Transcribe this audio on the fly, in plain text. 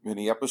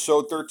Mini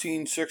episode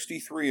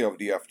 1363 of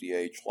the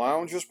FDH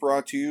Lounge is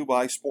brought to you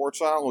by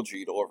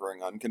Sportsology,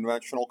 delivering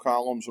unconventional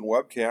columns and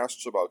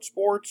webcasts about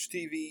sports,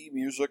 TV,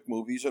 music,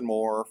 movies, and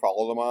more.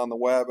 Follow them on the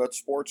web at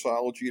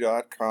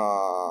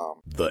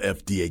sportsology.com. The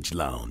FDH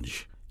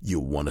Lounge.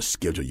 You'll want to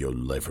schedule your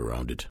life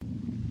around it.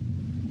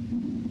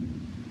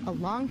 A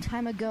long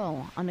time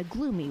ago, on a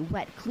gloomy,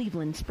 wet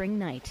Cleveland spring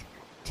night,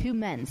 two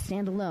men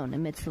stand alone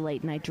amidst the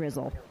late-night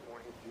drizzle.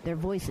 Their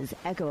voices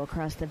echo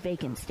across the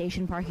vacant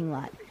station parking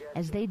lot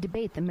as they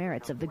debate the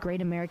merits of the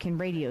great American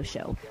radio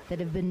show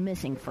that have been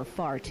missing for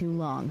far too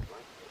long.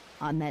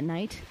 On that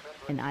night,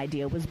 an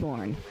idea was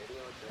born.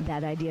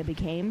 That idea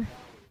became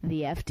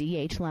the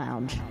FDH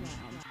Lounge.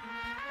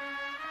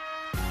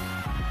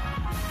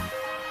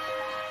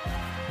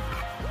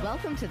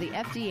 Welcome to the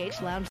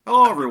FDH Lounge.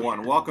 Hello,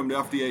 everyone. Welcome to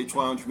FDH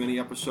Lounge Mini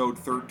Episode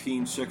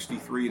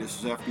 1363. This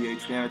is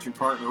FDH Managing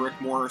Partner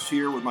Rick Morris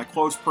here with my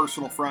close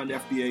personal friend,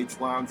 FDH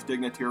Lounge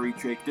dignitary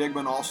Jake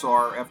Digman, also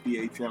our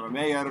FDH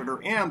MMA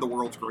editor and the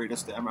world's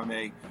greatest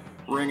MMA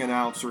ring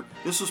announcer.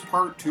 This is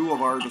part two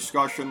of our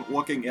discussion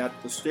looking at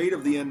the state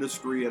of the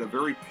industry at a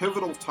very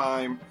pivotal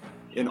time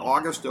in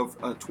August of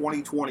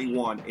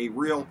 2021.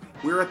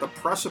 We're at the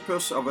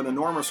precipice of an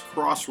enormous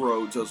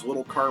crossroads, as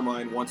Little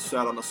Carmine once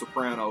said on The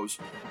Sopranos,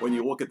 when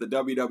you look at the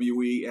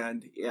WWE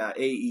and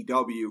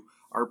AEW.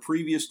 Our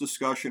previous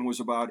discussion was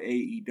about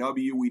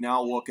AEW. We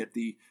now look at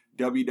the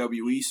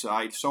WWE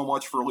side. So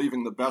much for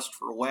leaving the best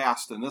for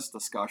last in this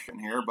discussion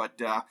here,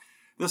 but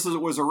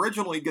was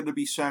originally going to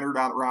be centered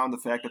around the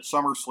fact that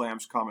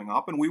SummerSlam's coming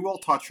up, and we will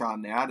touch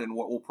on that and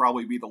what will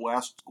probably be the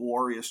last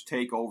glorious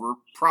takeover,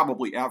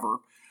 probably ever,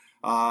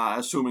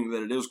 assuming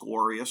that it is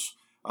glorious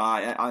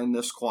in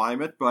this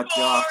climate. But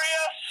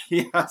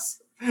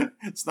yes,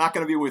 it's not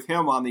going to be with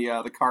him on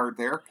the card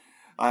there,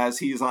 as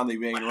he's on the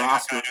main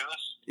roster.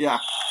 Yeah.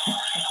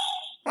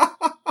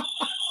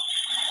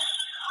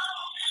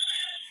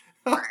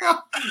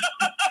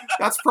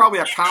 That's probably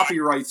a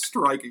copyright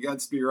strike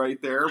against me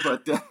right there,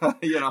 but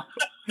you know.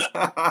 It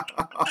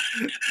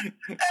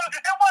wasn't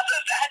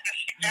that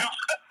stupid.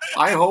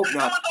 I hope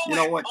not. You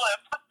know what?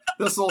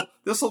 This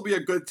will be a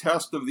good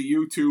test of the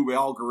YouTube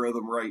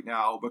algorithm right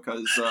now,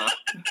 because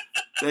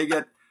they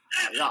get.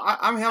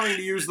 I'm having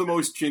to use the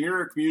most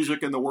generic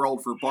music in the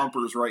world for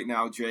bumpers right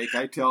now, Jake.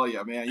 I tell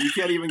you, man, you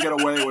can't even get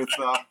away with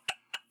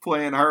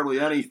playing hardly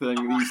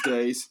anything these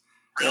days.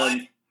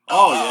 And,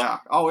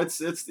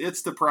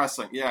 it's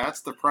depressing. Yeah,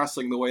 it's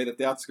depressing the way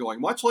that's going.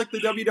 Much like the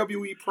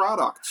WWE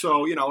product.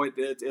 So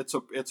it's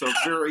a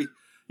very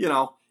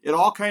it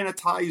all kind of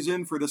ties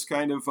in for this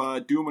kind of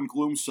doom and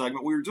gloom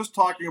segment. We were just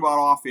talking about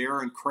off air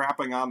and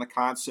crapping on the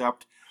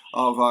concept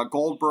of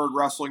Goldberg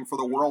wrestling for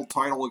the world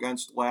title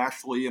against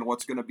Lashley, and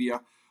what's going to be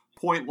a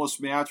pointless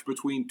match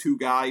between two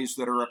guys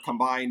that are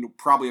combined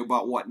probably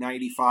about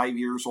 95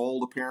 years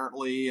old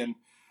apparently, and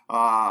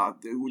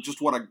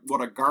just what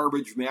a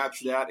garbage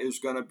match that is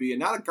going to be. And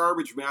not a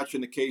garbage match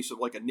in the case of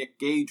like a Nick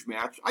Gage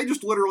match. I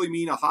just literally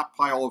mean a hot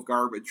pile of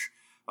garbage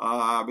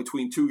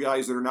between two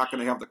guys that are not going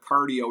to have the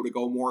cardio to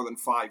go more than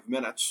 5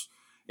 minutes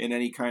in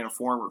any kind of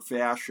form or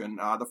fashion.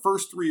 The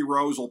first three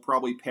rows will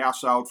probably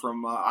pass out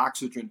from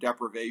oxygen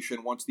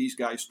deprivation once these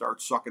guys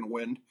start sucking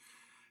wind.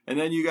 And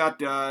then you got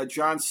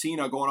John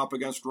Cena going up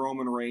against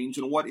Roman Reigns,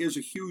 and what is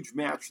a huge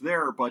match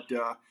there, but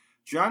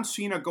John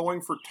Cena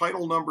going for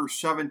title number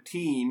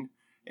 17,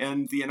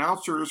 and the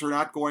announcers are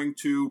not going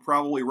to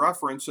probably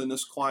reference in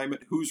this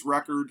climate whose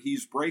record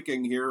he's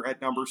breaking here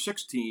at number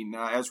 16,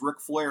 as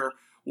Ric Flair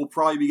will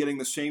probably be getting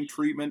the same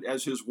treatment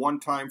as his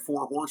one-time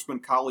Four Horsemen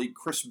colleague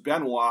Chris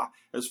Benoit,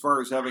 as far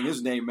as having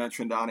his name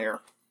mentioned on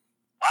air.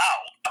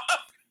 Wow. I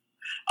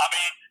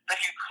mean, they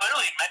can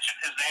clearly mention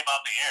his name on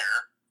the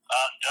air.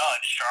 Duh,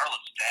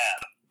 Charlotte's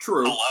dad.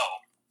 True. Hello.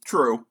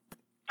 True. And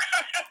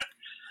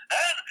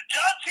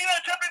John Cena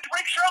attempting to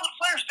break Charlotte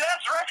Flair's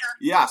dad's record.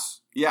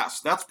 Yes,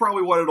 that's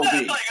probably what it'll be. That's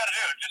all you gotta do.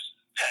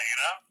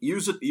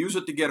 Just, use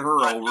it to get her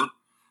over,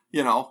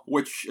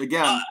 which,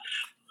 again,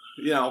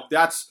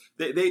 that's,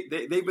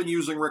 they've been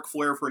using Ric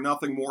Flair for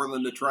nothing more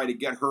than to try to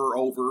get her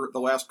over the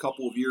last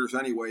couple of years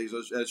anyways,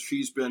 as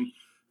she's been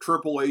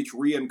Triple H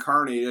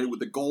reincarnated with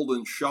the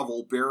golden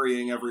shovel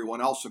burying everyone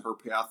else in her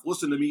path.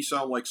 Listen to me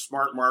sound like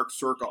Smart Mark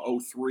circa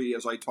 03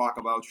 as I talk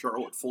about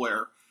Charlotte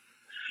Flair.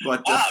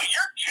 But, wow,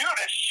 your tune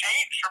has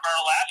changed from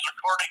our last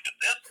recording to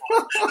this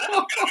one. This is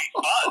going to be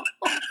fun.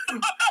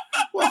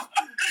 Well,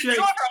 Jake,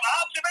 you went from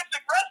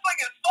optimistic wrestling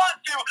is fun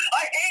to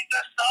I hate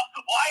this stuff.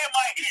 Why am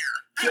I here?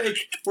 Jake,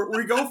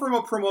 we go from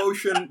a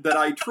promotion that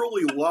I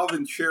truly love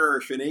and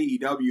cherish in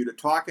AEW to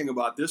talking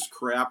about this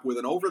crap with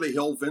an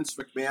over-the-hill Vince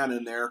McMahon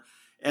in there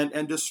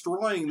and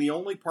destroying the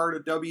only part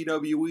of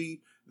WWE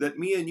that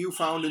me and you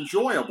found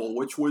enjoyable,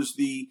 which was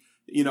the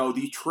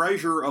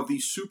treasure of the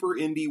super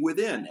indie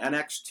within,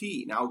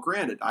 NXT. Now,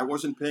 granted, I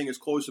wasn't paying as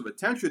close of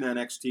attention to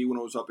NXT when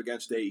it was up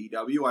against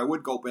AEW. I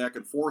would go back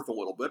and forth a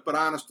little bit, but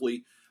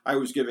honestly, I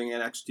was giving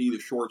NXT the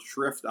short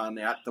shrift on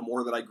that the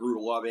more that I grew to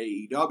love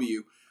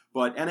AEW.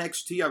 But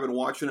NXT, I've been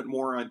watching it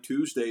more on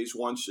Tuesdays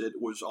once it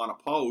was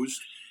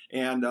unopposed.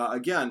 And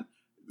again,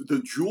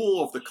 the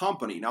jewel of the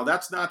company. Now,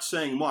 that's not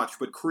saying much,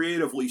 but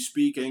creatively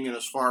speaking, and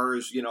as far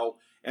as,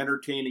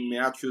 entertaining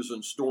matches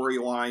and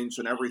storylines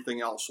and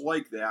everything else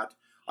like that,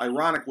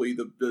 ironically,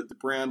 the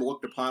brand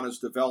looked upon as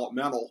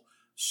developmental,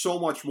 so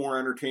much more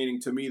entertaining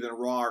to me than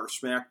Raw or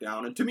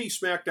SmackDown. And to me,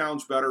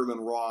 SmackDown's better than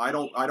Raw. I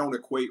don't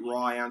equate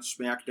Raw and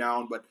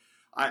SmackDown, but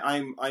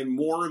I'm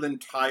more than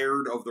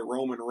tired of the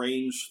Roman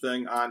Reigns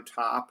thing on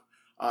top.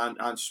 On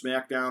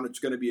SmackDown, it's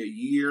going to be a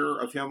year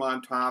of him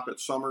on top at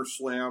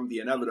SummerSlam, the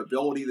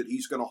inevitability that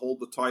he's going to hold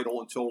the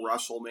title until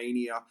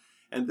WrestleMania.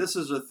 And this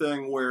is a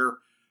thing where,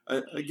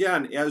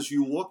 again, as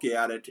you look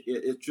at it,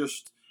 it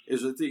just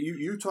is that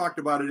you talked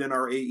about it in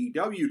our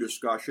AEW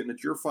discussion,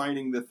 that you're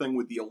finding the thing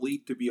with the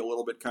Elite to be a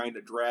little bit kind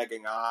of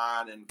dragging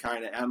on and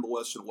kind of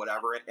endless and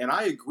whatever. And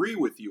I agree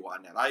with you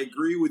on that. I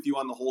agree with you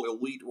on the whole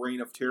Elite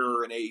reign of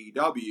terror in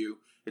AEW.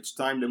 It's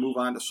time to move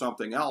on to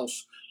something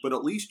else. But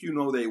at least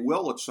they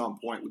will at some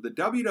point. With the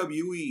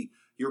WWE,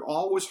 you're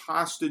always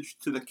hostage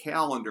to the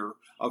calendar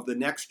of the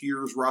next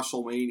year's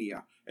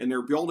WrestleMania. And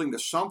they're building to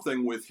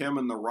something with him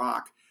and The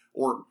Rock.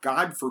 Or,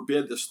 God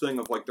forbid, this thing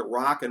of like The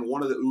Rock and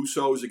one of the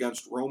Usos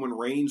against Roman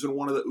Reigns and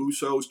one of the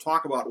Usos.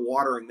 Talk about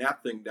watering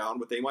that thing down,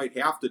 but they might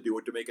have to do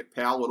it to make it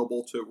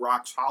palatable to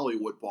Rock's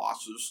Hollywood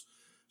bosses.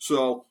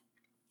 So,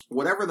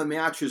 whatever the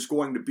match is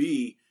going to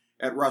be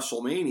at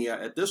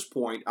WrestleMania, at this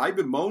point, I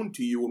bemoaned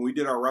to you when we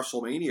did our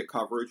WrestleMania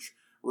coverage,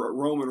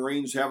 Roman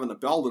Reigns having the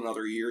belt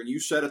another year, and you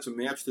said it's a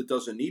match that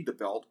doesn't need the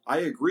belt. I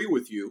agree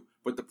with you,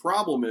 but the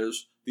problem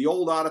is the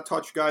old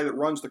out-of-touch guy that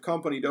runs the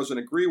company doesn't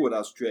agree with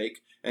us,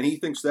 Jake, and he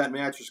thinks that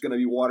match is going to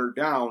be watered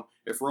down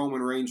if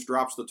Roman Reigns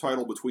drops the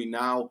title between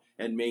now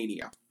and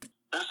Mania.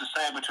 Who's to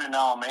say between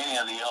now and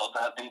Mania the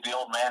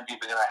old man's even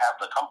going to have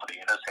the company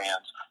in his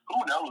hands?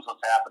 Who knows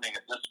what's happening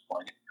at this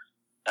point?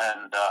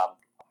 And,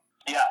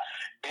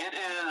 it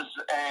is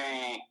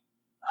a...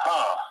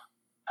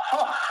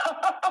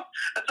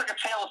 It's like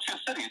a tale of two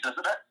cities,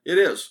 isn't it?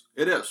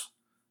 It is.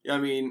 I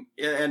mean,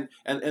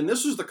 and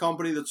this is the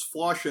company that's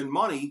flush in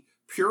money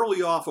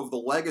purely off of the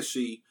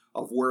legacy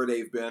of where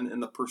they've been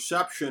and the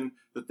perception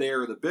that they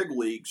are the big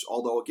leagues.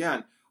 Although,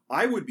 again,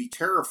 I would be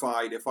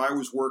terrified if I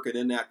was working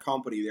in that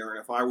company there and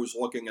if I was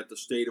looking at the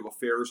state of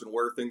affairs and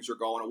where things are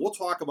going. And we'll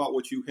talk about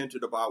what you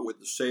hinted about with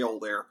the sale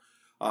there.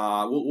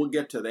 We'll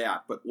get to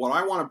that. But what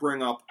I want to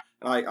bring up,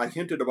 and I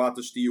hinted about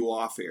this to you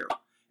off air,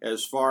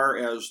 as far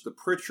as the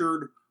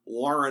Pritchard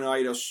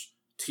Laurinaitis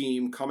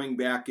team coming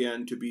back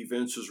in to be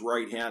Vince's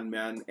right-hand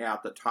men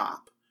at the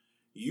top.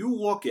 You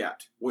look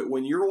at,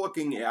 when you're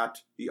looking at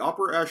the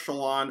upper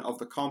echelon of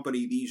the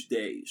company these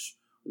days,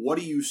 what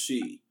do you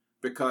see?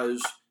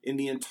 Because in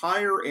the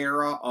entire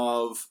era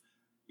of,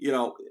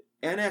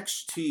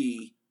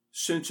 NXT,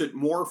 since it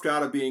morphed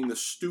out of being the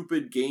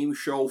stupid game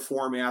show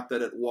format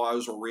that it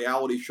was, or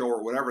reality show,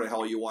 or whatever the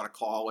hell you want to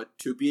call it,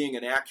 to being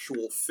an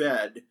actual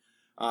Fed,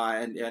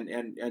 and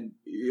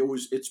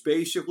it's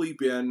basically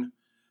been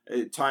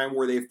a time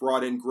where they've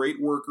brought in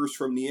great workers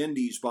from the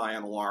indies by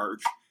and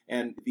large,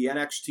 and the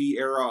NXT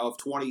era of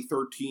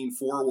 2013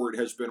 forward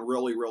has been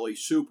really, really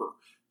super.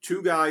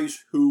 Two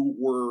guys who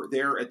were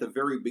there at the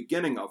very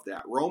beginning of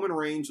that, Roman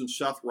Reigns and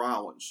Seth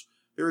Rollins.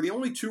 They're the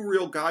only two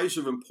real guys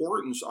of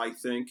importance, I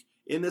think,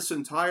 in this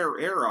entire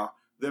era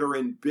that are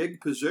in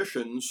big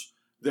positions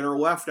that are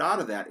left out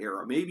of that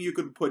era. Maybe you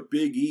could put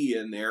Big E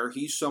in there.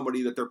 He's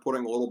somebody that they're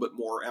putting a little bit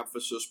more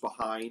emphasis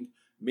behind,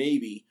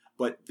 maybe.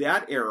 But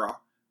that era,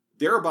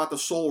 they're about the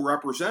sole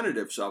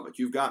representatives of it.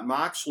 You've got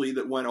Moxley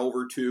that went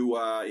over to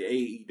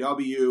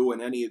AEW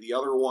and any of the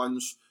other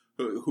ones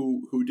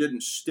who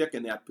didn't stick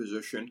in that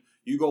position.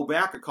 You go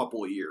back a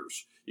couple of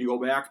years. You go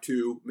back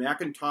to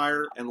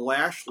McIntyre and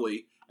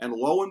Lashley, and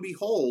lo and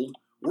behold,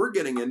 we're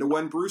getting into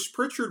when Bruce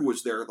Pritchard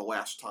was there the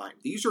last time.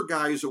 These are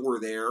guys that were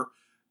there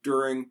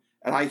during,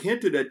 and I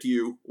hinted at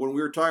you when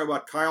we were talking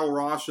about Kyle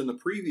Ross in the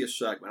previous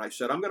segment. I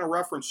said, I'm going to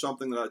reference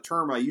something, a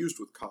term I used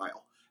with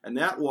Kyle, and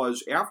that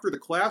was after the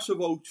class of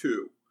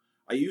 2002,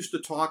 I used to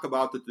talk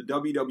about that the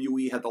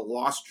WWE had the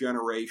lost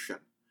generation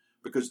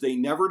because they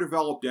never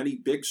developed any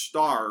big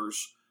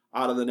stars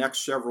out of the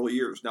next several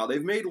years. Now,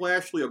 they've made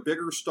Lashley a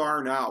bigger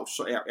star now,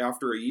 so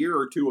after a year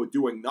or two of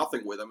doing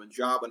nothing with him and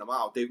jobbing him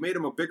out. They've made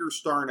him a bigger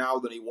star now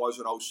than he was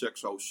in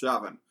 06,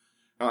 07,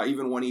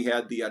 even when he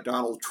had the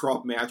Donald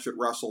Trump match at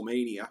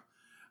WrestleMania.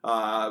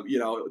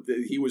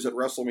 He was at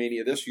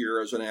WrestleMania this year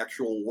as an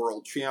actual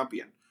world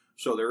champion.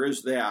 So there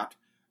is that,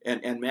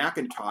 and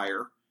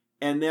McIntyre.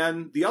 And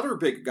then the other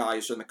big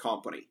guys in the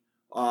company,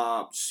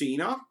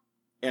 Cena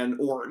and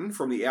Orton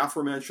from the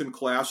aforementioned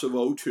class of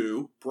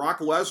 2002. Brock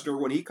Lesnar,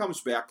 when he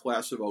comes back,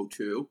 class of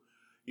 2002.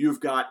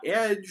 You've got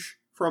Edge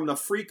from the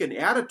freaking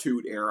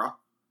Attitude Era.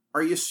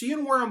 Are you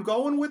seeing where I'm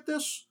going with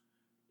this?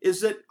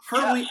 Is that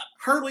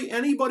hardly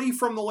anybody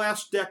from the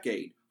last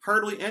decade,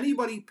 hardly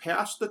anybody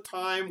past the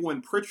time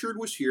when Pritchard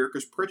was here,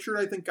 because Pritchard,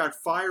 I think, got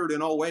fired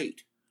in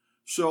 2008.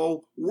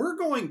 So we're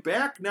going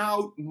back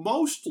now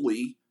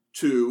mostly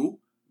to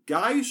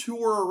guys who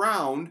were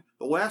around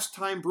the last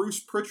time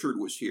Bruce Pritchard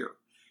was here.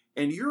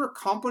 And you're a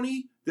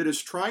company that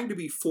is trying to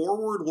be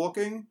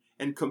forward-looking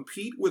and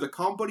compete with a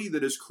company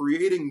that is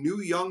creating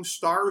new young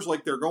stars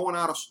like they're going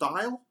out of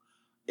style?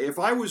 If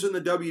I was in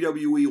the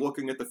WWE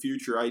looking at the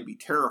future, I'd be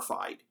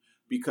terrified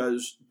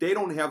because they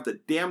don't have the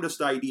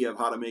damnedest idea of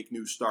how to make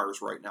new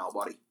stars right now,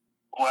 buddy.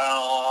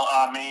 Well,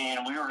 I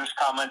mean, we were just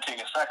commenting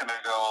a second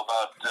ago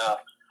about the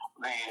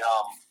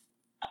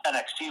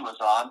NXT was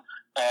on,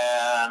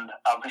 and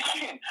I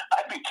mean,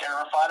 I'd be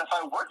terrified if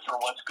I worked for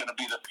what's going to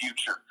be the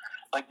future.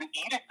 Like, the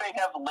edict they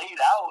have laid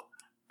out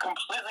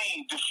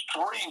completely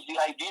destroys the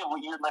idea of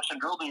what you had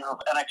mentioned earlier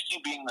of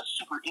NXT being the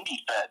super indie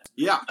fed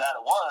that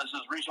it was.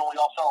 Is the reason we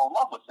all fell in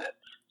love with it.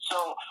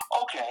 So,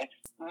 okay,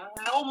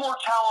 no more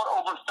talent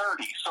over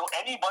 30. So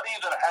anybody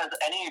that has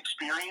any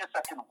experience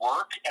that can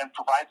work and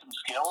provide some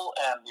skill,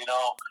 and, you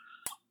know,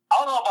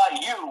 I don't know about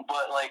you,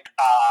 but, like,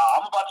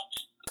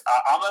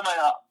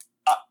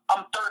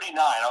 I'm 39.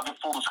 I'll give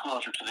full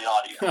disclosure to the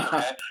audience,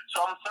 okay?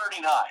 So I'm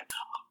 39.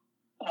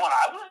 When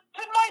I was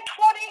in my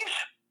 20s,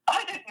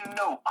 I didn't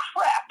know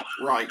crap.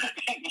 Right.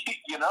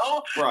 You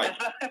know? Right.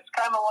 It's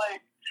kind of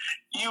like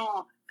you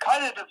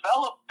kind of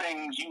develop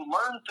things, you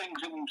learn things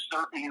in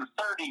your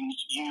 30s,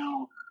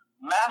 you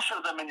master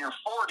them in your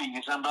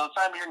 40s, and by the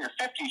time you're in your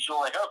 50s, you're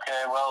like,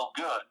 okay, well,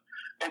 good.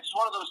 It's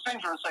one of those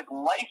things where it's like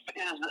life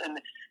is an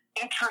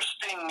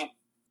interesting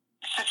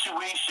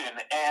situation,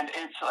 and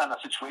it's not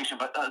a situation,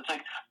 but it's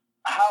like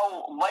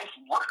how life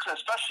works,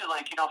 especially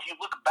like, you know, if you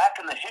look back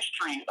in the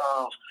history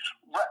of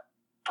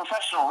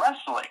professional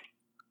wrestling,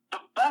 the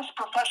best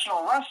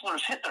professional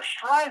wrestlers hit their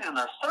stride in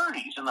their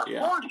 30s and their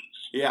 40s.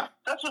 Yeah.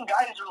 That's when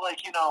guys are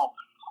like, you know,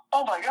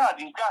 oh my God,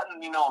 you've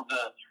gotten, you know,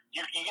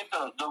 you get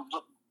the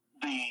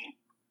green,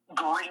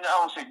 I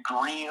don't say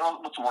green,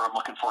 what's the word I'm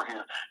looking for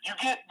here? You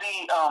get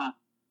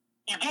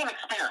you gain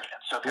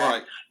experience, okay?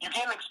 Right. You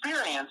gain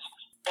experience,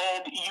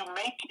 and you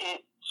make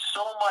it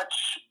so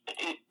much,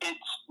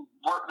 it's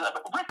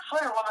Ric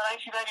Flair won the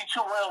 1992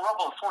 Royal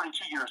Rumble at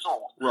 42 years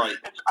old. Right.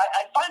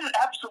 I find it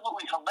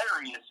absolutely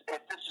hilarious,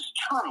 if this is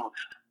true,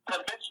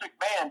 that Vince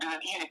McMahon did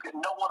an edict that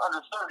no one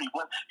under 30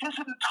 when his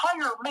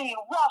entire main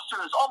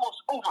roster is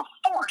almost over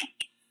 40.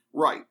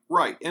 Right,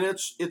 right, and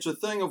it's a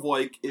thing of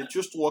like it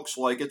just looks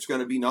like it's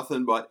going to be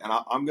nothing but, and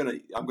I'm gonna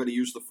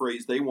use the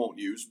phrase they won't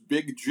use,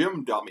 big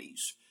gym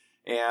dummies.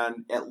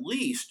 And at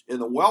least in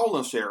the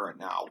wellness era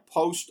now,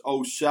 post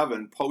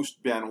 07,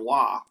 post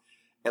Benoit,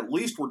 at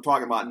least we're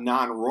talking about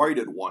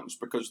non-roided ones,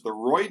 because the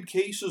roid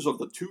cases of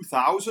the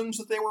 2000s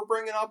that they were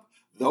bringing up,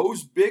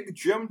 those big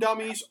gym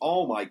dummies,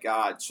 oh my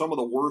God, some of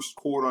the worst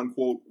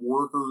quote-unquote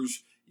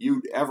workers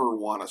you'd ever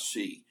want to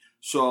see.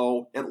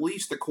 So at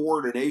least the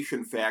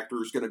coordination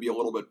factor is going to be a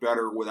little bit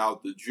better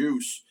without the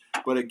juice.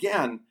 But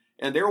again,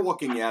 and they're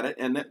looking at it,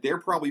 and they're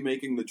probably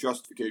making the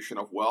justification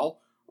of, well,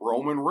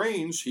 Roman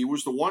Reigns, he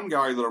was the one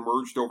guy that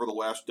emerged over the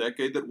last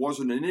decade that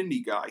wasn't an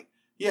indie guy.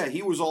 Yeah,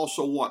 he was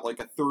also, like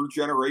a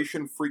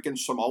third-generation freaking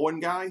Samoan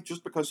guy?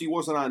 Just because he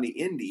wasn't on the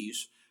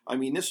indies. I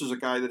mean, this is a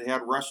guy that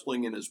had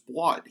wrestling in his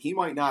blood. He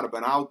might not have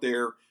been out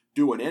there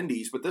doing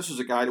indies, but this is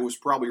a guy that was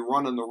probably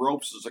running the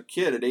ropes as a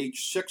kid at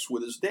age 6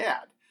 with his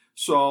dad.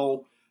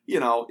 So,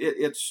 you know,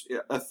 it's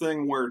a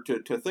thing where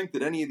to think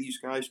that any of these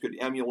guys could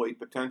emulate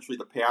potentially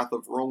the path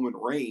of Roman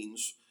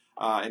Reigns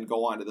and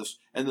go on to this.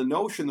 And the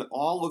notion that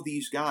all of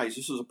these guys,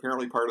 this is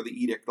apparently part of the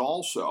edict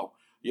also,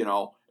 you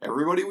know,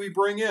 everybody we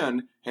bring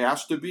in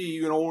has to be,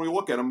 you know, when we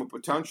look at them, a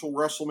potential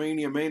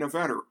WrestleMania main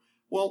eventer.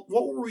 Well,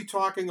 what were we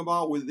talking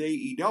about with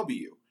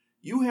AEW?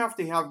 You have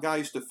to have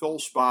guys to fill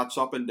spots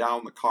up and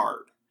down the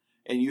card.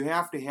 And you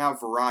have to have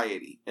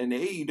variety. And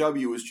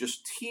AEW is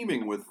just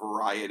teeming with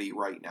variety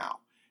right now.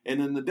 And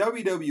in the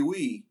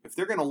WWE, if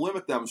they're going to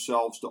limit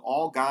themselves to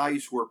all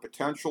guys who are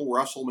potential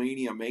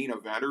WrestleMania main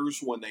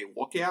eventers when they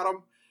look at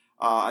them,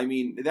 I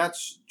mean,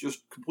 that's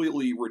just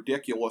completely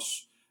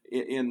ridiculous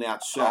in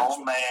that sense.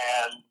 Oh, man.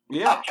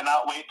 Yeah. I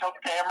cannot wait till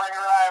Cameron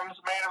Grimes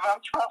main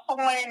events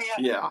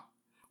WrestleMania. Yeah.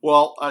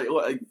 Well,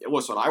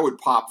 listen, I would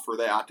pop for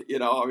that. You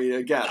know, I mean,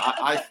 again,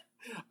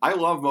 I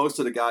love most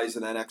of the guys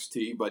in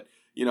NXT, but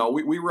you know,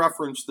 we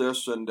referenced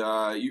this, and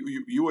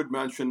you had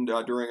mentioned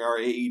during our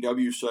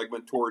AEW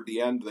segment toward the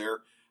end there,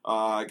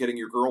 getting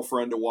your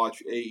girlfriend to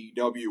watch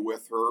AEW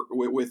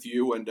with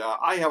you, and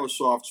I have a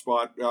soft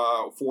spot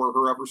for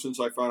her ever since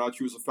I found out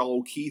she was a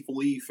fellow Keith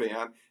Lee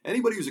fan.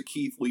 Anybody who's a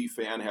Keith Lee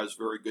fan has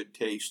very good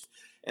taste,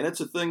 and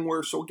it's a thing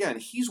where, so again,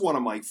 he's one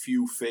of my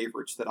few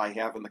favorites that I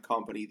have in the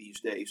company these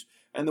days,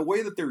 and the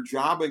way that they're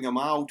jobbing him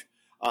out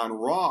on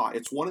Raw,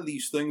 it's one of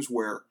these things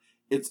where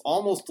it's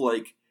almost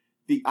like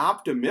the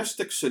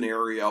optimistic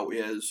scenario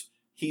is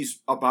he's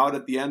about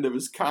at the end of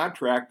his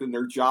contract and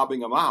they're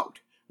jobbing him out,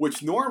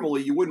 which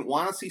normally you wouldn't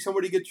want to see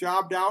somebody get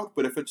jobbed out,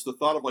 but if it's the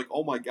thought of like,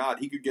 oh my God,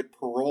 he could get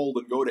paroled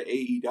and go to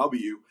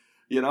AEW,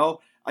 you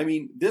know? I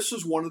mean, this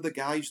is one of the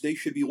guys they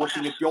should be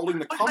looking at building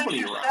the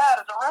company around. Which makes you sad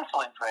as a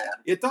wrestling fan.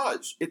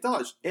 It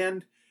does.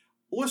 And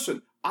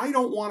listen, I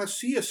don't want to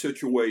see a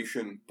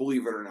situation,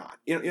 believe it or not,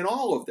 in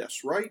all of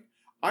this, right?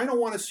 I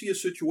don't want to see a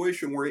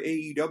situation where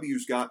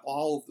AEW's got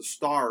all of the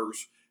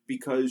stars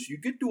because you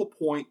get to a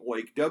point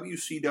like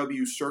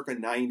WCW circa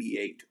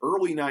 98,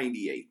 early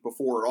 98,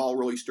 before it all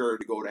really started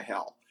to go to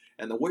hell.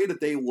 And the way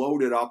that they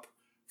loaded up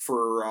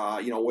for,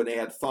 when they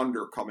had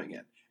Thunder coming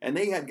in. And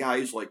they had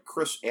guys like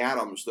Chris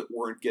Adams that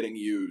weren't getting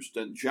used,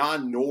 and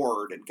John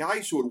Nord, and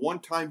guys who had one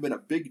time been a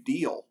big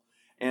deal.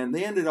 And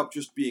they ended up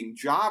just being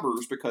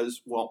jobbers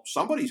because, well,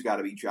 somebody's got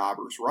to be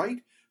jobbers,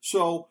 right?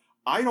 So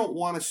I don't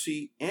want to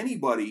see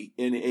anybody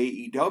in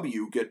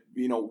AEW get,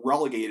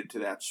 relegated to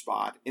that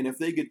spot. And if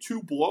they get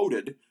too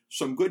bloated,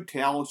 some good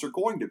talents are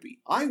going to be.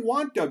 I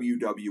want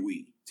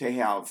WWE to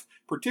have,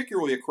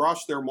 particularly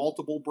across their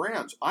multiple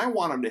brands, I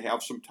want them to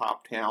have some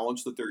top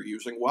talents that they're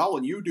using well,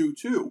 and you do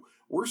too.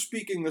 We're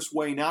speaking this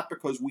way not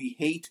because we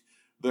hate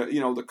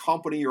the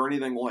company or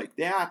anything like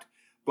that,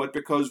 but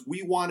because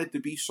we want it to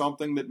be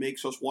something that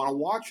makes us want to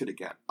watch it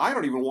again. I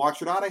don't even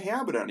watch it out of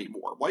habit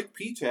anymore. Mike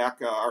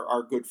Petak,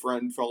 our good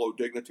friend, fellow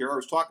dignitary, I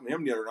was talking to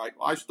him the other night.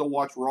 I still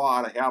watch Raw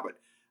out of habit.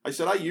 I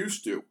said, I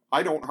used to.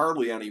 I don't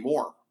hardly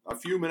anymore. A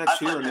few minutes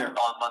here and there.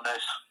 On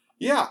Mondays.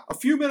 Yeah, a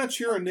few minutes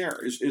here and there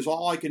is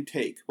all I can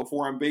take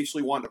before I'm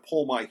basically wanting to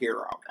pull my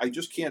hair out. I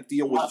just can't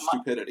deal with the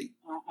stupidity.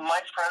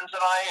 My friends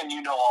and I, and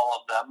you know all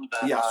of them,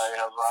 that yes. I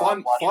have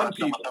watched fun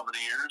people over the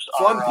years.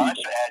 Fun people. I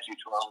should add you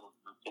to our little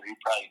group, so you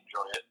probably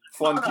enjoy it.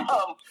 Fun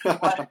people.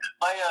 My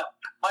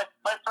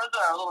friends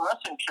in our little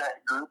wrestling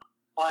chat group,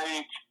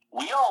 like,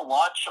 we all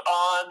watch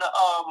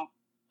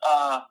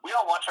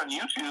on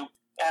YouTube.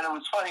 And it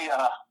was funny,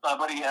 my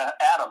buddy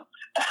Adam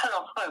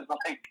was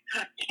like,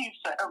 he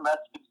sent a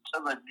message to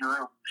the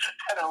group,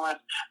 and it was,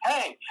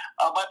 hey,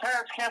 my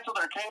parents canceled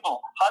their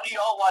cable. How do you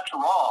all watch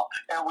Raw?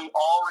 And we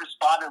all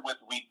responded with,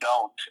 we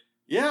don't.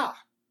 Yeah.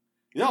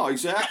 No,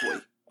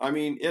 exactly. I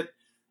mean,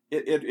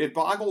 it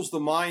boggles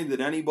the mind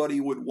that anybody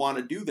would want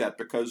to do that,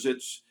 because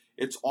it's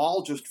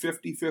all just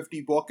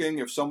 50-50 booking.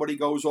 If somebody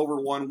goes over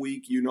 1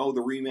 week, the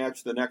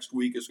rematch the next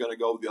week is going to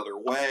go the other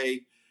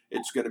way.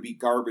 It's going to be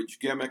garbage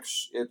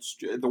gimmicks. It's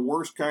the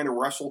worst kind of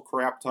wrestle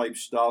crap type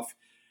stuff.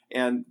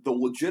 And the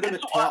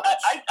legitimate talent.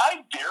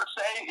 I dare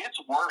say it's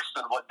worse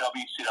than what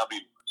WCW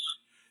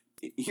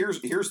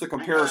was. Here's the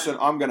comparison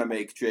I'm going to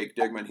make, Jake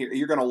Digman. Here,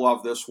 you're going to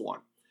love this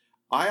one.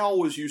 I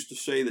always used to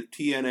say that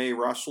TNA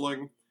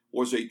Wrestling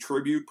was a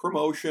tribute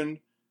promotion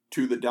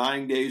to the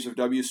dying days of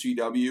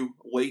WCW,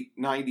 late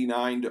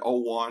 99 to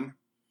 01.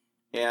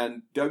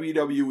 And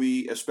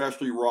WWE,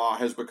 especially Raw,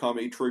 has become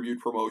a tribute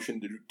promotion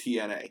to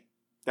TNA.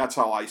 That's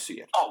how I see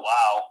it. Oh,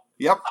 wow.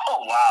 Yep.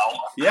 Oh, wow.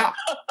 Yeah.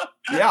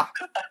 Yeah.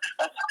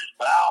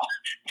 Wow.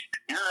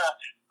 You're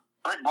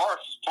Rick Morris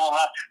is pulling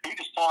out. He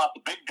just pulling out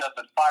the big guns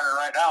and fire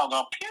right now and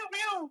going, pew,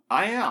 pew.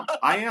 I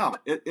am.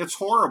 It's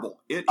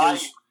horrible. It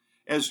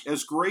is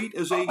as great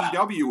as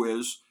AEW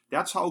is.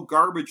 That's how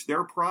garbage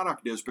their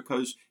product is,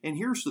 because, and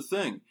here's the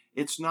thing,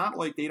 it's not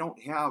like they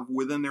don't have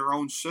within their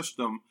own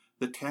system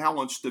the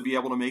talents to be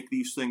able to make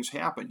these things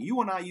happen.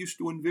 You and I used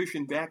to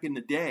envision back in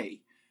the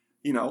day,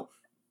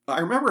 I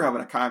remember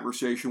having a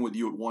conversation with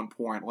you at one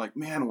point, like,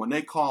 man, when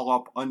they call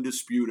up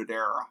Undisputed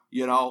Era,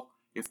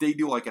 if they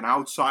do like an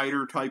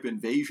outsider type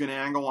invasion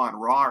angle on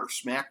Raw or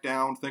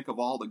SmackDown, think of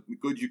all the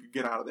good you could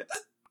get out of that.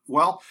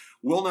 Well,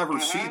 we'll never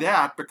see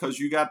that, because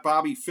you got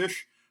Bobby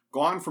Fish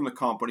gone from the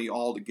company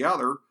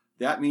altogether.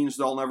 That means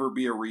there'll never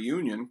be a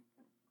reunion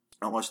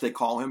unless they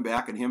call him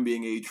back, and him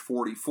being age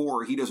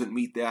 44, he doesn't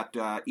meet that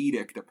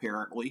edict,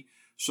 apparently.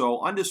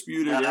 So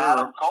Undisputed Era.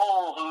 Adam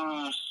Cole,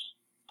 who's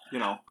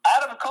the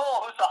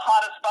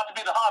hottest, about to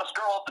be the hottest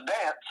girl at the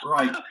dance.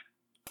 Right.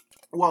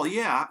 Well,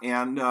 yeah,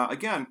 and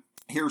again,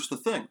 here's the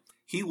thing.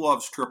 He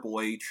loves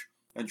Triple H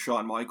and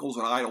Shawn Michaels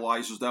and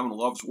idolizes them and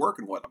loves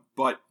working with them.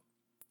 But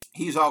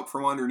he's out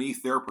from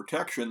underneath their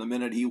protection the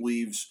minute he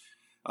leaves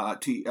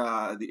NXT.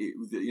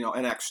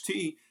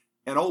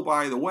 And oh,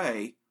 by the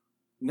way,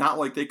 not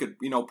like they could,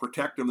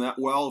 protect him that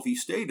well if he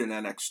stayed in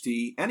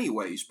NXT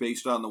anyways,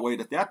 based on the way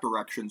that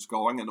direction's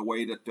going and the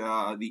way that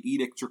the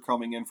edicts are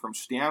coming in from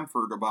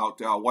Stanford about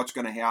what's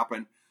going to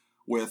happen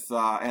with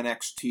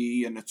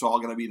NXT, and it's all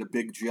going to be the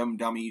big gym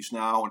dummies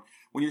now. And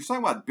when you're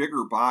talking about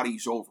bigger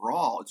bodies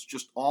overall, it's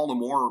just all the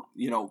more,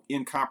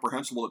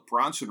 incomprehensible that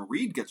Bronson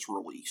Reed gets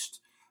released.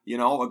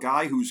 A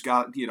guy who's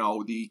got,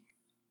 the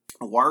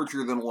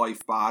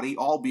larger-than-life body,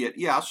 albeit,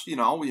 yes,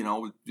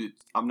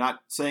 I'm not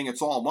saying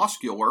it's all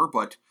muscular,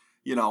 but,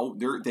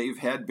 they've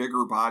had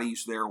bigger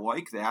bodies there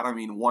like that. I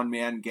mean,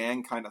 one-man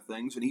gang kind of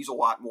things, and he's a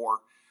lot more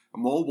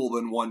mobile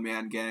than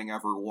one-man gang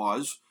ever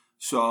was.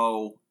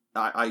 So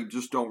I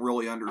just don't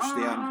really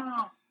understand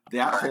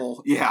that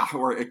whole,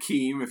 or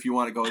Akeem, if you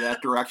want to go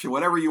that direction,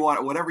 whatever you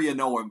want, whatever you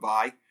know him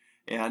by.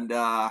 And,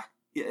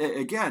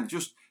 again,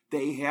 just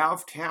they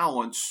have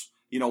talents,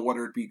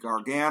 whether it be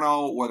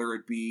Gargano, whether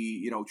it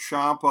be,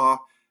 Ciampa,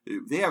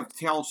 they have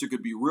talents that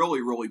could be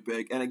really, really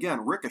big. And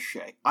again,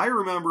 Ricochet. I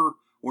remember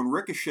when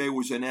Ricochet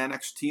was in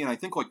NXT, and I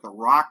think like The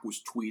Rock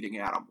was tweeting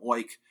at him,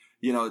 like,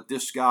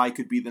 this guy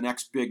could be the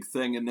next big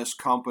thing in this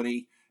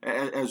company,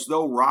 as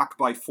though Rock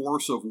by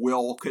force of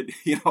will could,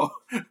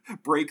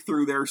 break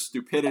through their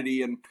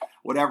stupidity and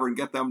whatever and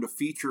get them to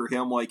feature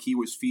him like he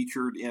was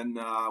featured in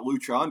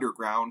Lucha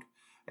Underground.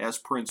 as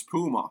Prince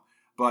Puma.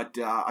 But,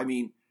 I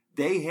mean,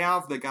 they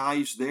have the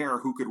guys there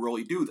who could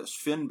really do this.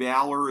 Finn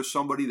Balor is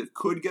somebody that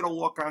could get a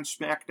look on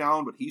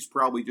SmackDown, but he's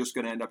probably just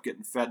going to end up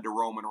getting fed to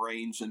Roman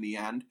Reigns in the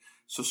end.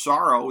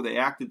 Cesaro, they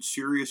acted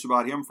serious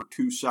about him for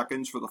 2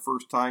 seconds for the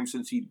first time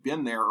since he'd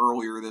been there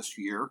earlier this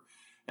year.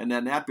 And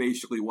then that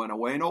basically went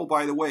away. And, oh,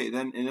 by the way,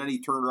 then he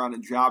turned around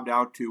and jobbed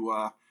out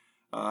to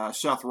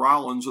Seth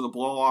Rollins in the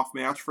blow-off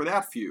match for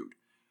that feud.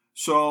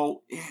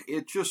 So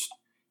it just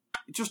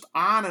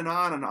on and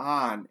on and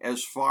on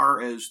as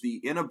far as the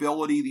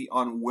inability, the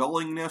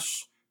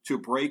unwillingness to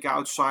break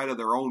outside of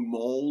their own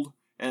mold.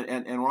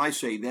 And when I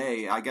say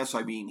they, I guess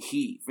I mean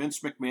Vince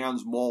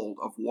McMahon's mold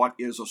of what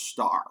is a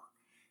star.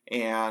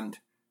 And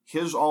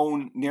his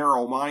own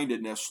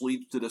narrow-mindedness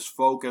leads to this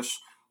focus,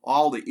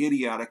 all the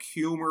idiotic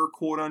humor,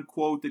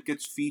 quote-unquote, that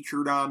gets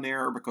featured on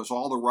there because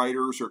all the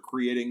writers are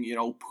creating,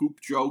 poop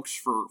jokes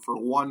for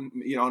one,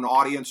 an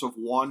audience of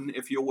one,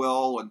 if you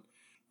will. And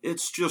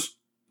it's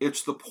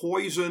the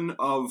poison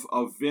of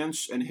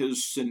Vince and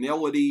his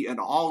senility and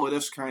all of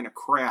this kind of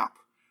crap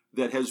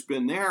that has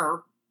been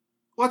there,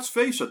 let's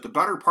face it, the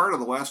better part of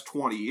the last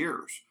 20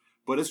 years.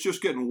 But it's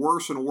just getting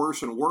worse and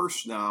worse and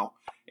worse now.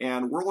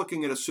 And we're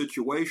looking at a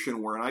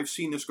situation where, and I've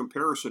seen this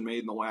comparison made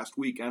in the last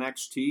week,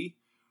 NXT,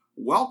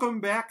 welcome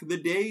back the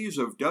days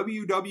of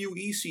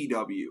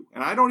WWECW.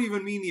 And I don't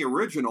even mean the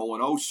original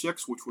in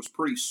 06, which was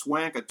pretty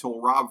swank until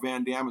Rob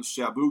Van Dam and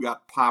Sabu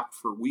got popped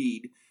for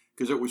weed,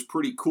 because it was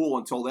pretty cool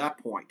until that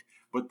point.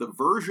 But the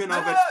version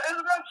of it...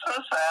 Isn't that so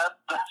sad?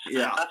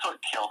 That's what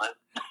killed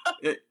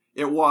it.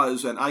 It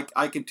was, and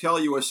I can tell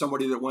you as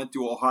somebody that went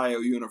to Ohio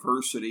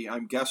University,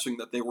 I'm guessing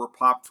that they were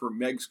popped for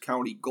Meigs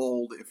County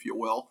gold, if you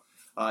will,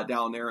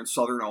 down there in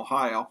southern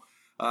Ohio,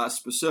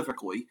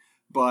 specifically.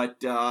 But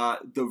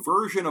the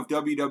version of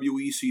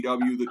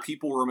WWECW that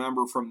people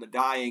remember from the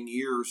dying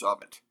years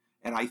of it,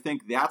 and I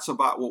think that's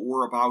about what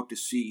we're about to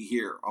see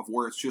here, of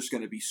where it's just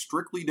going to be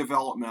strictly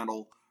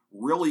developmental,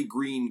 really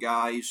green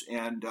guys,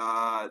 and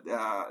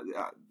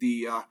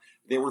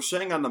they were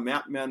saying on the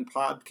Mat Men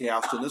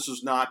podcast, and this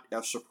is not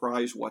a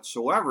surprise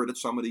whatsoever, that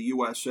some of the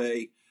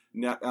USA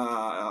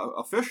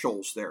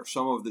officials there,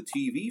 some of the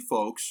TV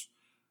folks,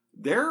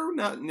 they're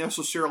not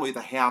necessarily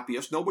the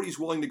happiest. Nobody's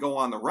willing to go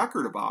on the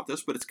record about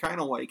this, but it's kind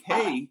of like,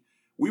 hey,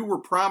 we were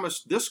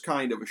promised this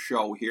kind of a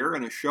show here,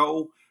 and a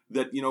show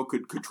that,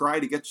 could try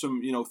to get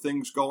some,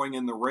 things going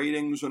in the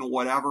ratings and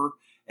whatever.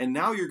 And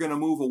now you're going to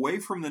move away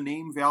from the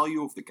name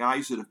value of the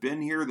guys that have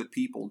been here that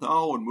people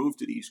know and move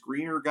to these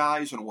greener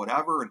guys and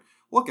whatever. And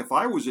look, if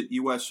I was at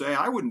USA,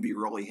 I wouldn't be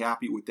really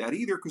happy with that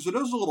either, because it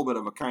is a little bit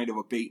of a kind of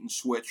a bait and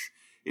switch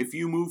if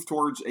you move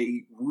towards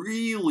a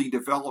really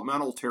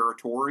developmental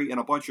territory and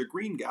a bunch of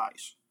green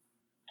guys.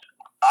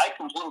 I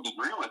completely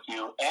agree with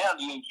you. And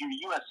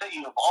USA,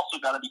 you have also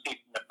got to be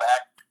taking it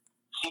back,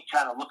 keep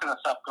kind of looking at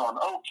stuff going,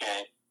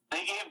 okay,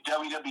 they gave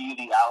WWE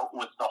the out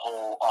with the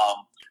whole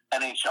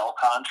NHL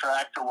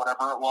contract or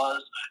whatever it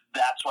was.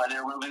 That's why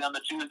they're moving on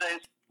the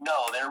Tuesdays. No,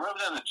 they were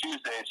moving on the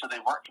Tuesdays so they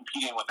weren't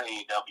competing with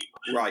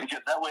AEW. Right.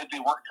 Because that way they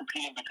weren't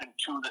competing between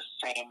two of the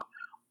same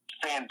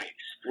fan base.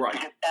 Right.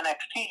 Because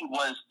NXT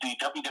was the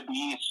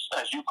WWE,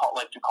 as you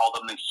like to call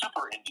them, the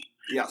super indie.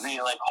 Yes. The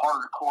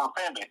hardcore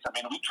fan base. I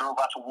mean, we drove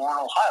out to Warren,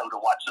 Ohio to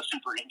watch the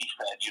super indie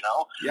fed,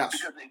 Yes.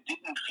 Because it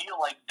didn't feel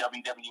like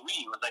WWE.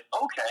 It was like,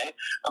 okay,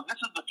 this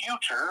is the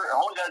future, and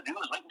all we got to do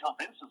is wait until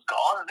Vince is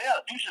gone, and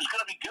the future's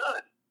going to be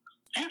good.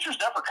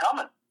 Future's never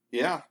coming.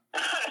 Yeah.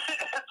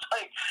 It's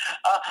like,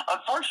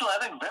 unfortunately,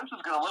 I think Vince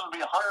is going to live to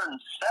be 107,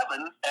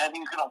 and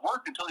he's going to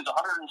work until he's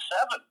 107.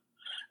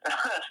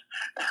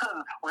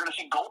 We're going to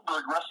see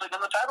Goldberg wrestling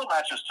in the title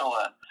matches till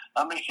then.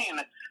 I mean,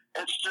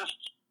 it's just,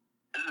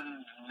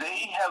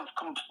 they have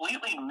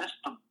completely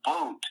missed the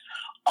boat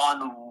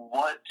on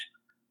what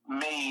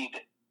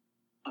made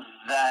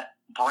that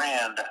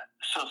brand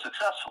so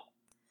successful.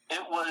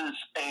 It was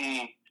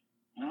a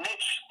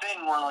niche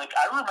thing where,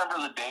 I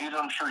remember the days,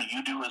 I'm sure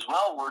you do as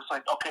well, where it's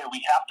like, okay,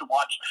 we have to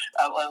watch.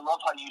 I love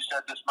how you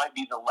said this might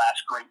be the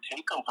last great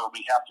takeover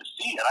we have to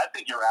see, and I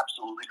think you're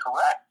absolutely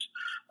correct.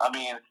 I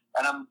mean,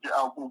 and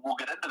we'll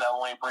get into that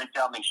when we break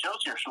down these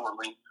shows here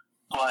shortly,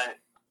 but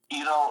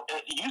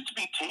it used to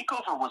be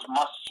TakeOver was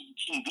must-see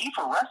TV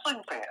for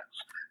wrestling fans.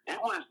 It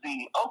was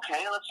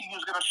okay, let's see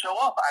who's going to show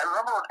up. I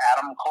remember when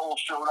Adam Cole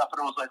showed up,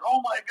 and it was like,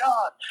 oh, my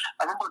God.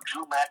 I remember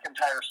Drew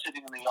McIntyre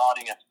sitting in the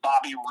audience,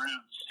 Bobby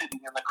Roode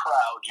sitting in the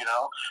crowd,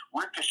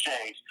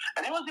 Ricochet.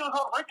 And he wasn't even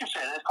called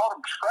Ricochet. They called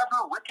him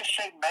Trevor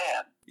Ricochet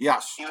Man.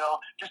 Yes.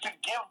 Just to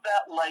give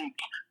that,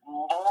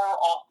 more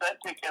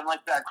authentic, and,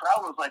 that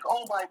crowd was like,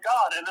 oh, my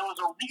God. And there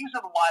was a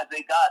reason why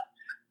they got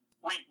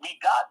we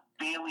got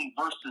Bayley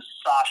versus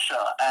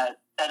Sasha at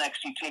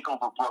NXT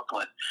TakeOver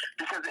Brooklyn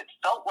because it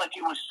felt like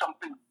it was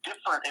something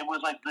different. It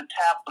was like the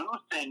taboo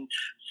thing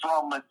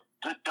from the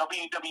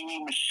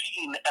WWE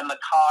machine and the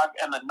cog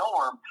and the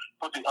norm.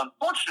 But the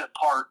unfortunate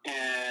part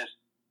is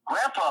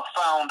Grandpa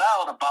found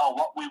out about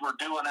what we were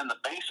doing in the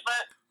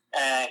basement,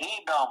 and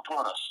he done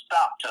put a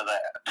stop to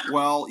that.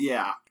 Well,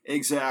 yeah,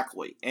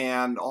 exactly.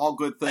 And all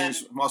good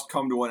things must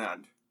come to an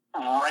end.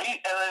 Right?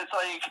 And it's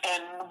like,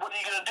 and what are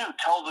you going to do?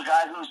 Tell the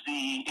guy who's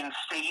the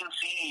insane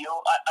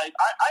CEO?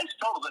 I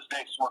still to this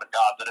day swear to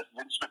God that if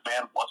Vince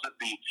McMahon wasn't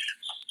the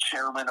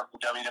chairman of the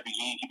WWE,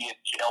 he'd be in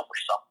jail for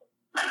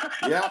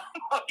something. Yeah,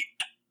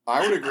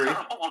 I would agree.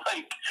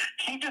 Like,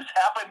 he just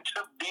happened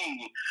to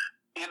be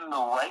in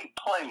the right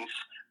place,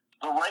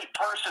 the right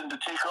person to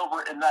take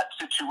over in that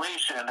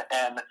situation,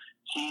 and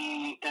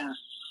he is.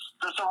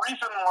 There's a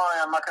reason why,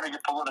 I'm not going to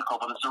get political,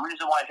 but there's a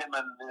reason why him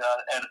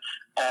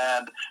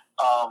and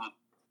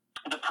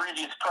the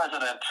previous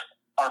president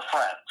are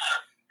friends.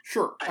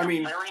 Sure. They have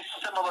very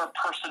similar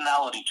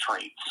personality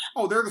traits.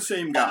 Oh, they're the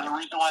same guy. And the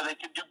reason why they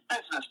can do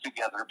business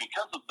together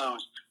because of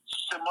those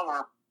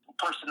similar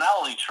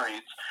personality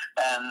traits,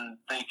 and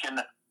they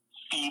can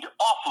feed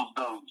off of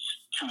those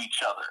to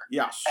each other.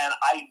 Yes. And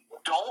I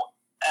don't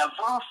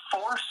ever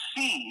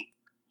foresee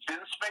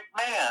Vince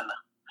McMahon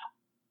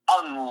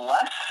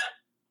unless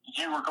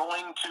you are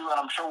going to, and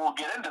I'm sure we'll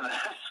get into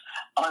this,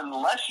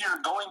 unless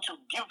you're going to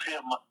give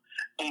him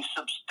a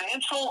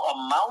substantial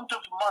amount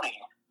of money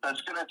that's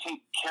going to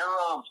take care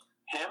of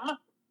him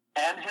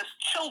and his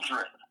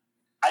children.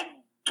 I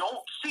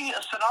don't see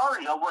a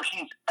scenario where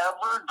he's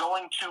ever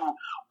going to,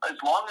 as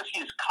long as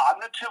he is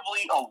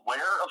cognitively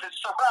aware of his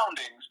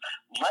surroundings,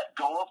 let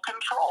go of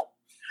control.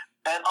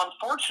 And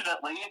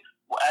unfortunately,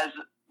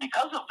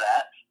 because of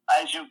that,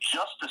 as you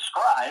just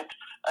described,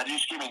 it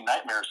just gave me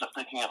nightmares of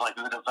thinking of like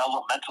the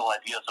developmental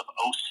ideas of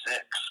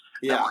 06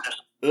 that were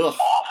just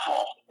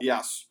awful.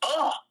 Yes.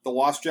 Ugh. The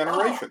Lost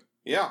Generation.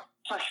 Yeah.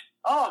 It's like,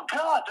 oh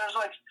God, there's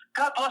like,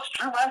 God bless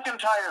Drew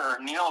McIntyre,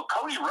 and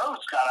Cody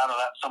Rhodes got out of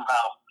that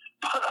somehow.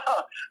 But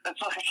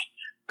it's like,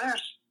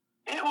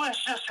 it was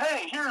just,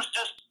 hey, here's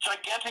just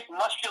gigantic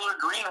muscular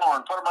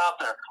greenhorn, put him out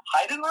there.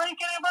 Hide and rank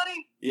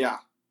anybody? Yeah.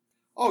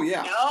 Oh,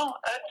 yeah.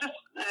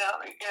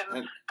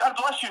 And God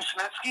bless you,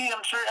 Snitsky. I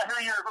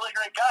hear you're a really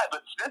great guy,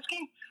 but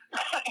Snitsky?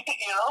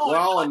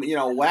 Well, and,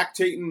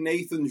 lactating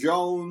Nathan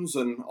Jones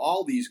and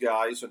all these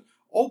guys. And,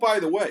 oh, by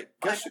the way,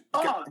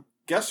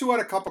 guess who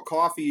had a cup of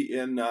coffee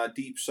in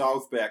Deep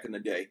South back in the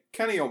day?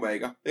 Kenny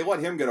Omega. They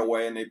let him get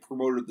away, and they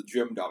promoted the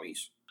gym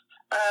dummies.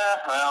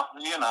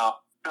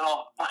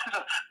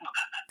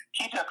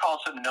 Keita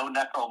calls him No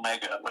Neck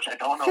Omega, which I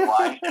don't know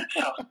why.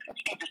 So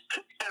he just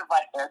hit in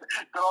my head.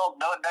 Good old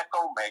No Neck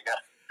Omega.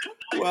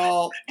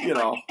 Well,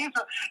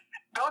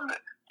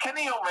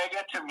 Kenny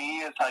Omega to me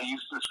is how you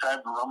used to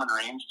describe Roman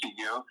Reigns to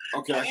you.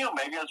 Okay. Kenny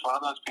Omega is one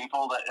of those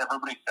people that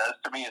everybody says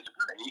to me is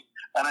great,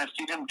 and I've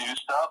seen him do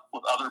stuff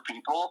with other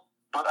people,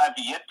 but I've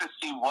yet to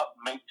see what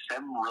makes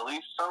him really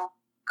so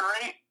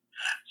great.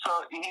 So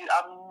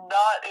I'm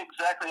not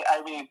exactly.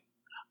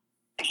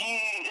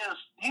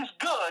 He's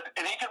good,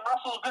 and he can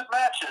wrestle good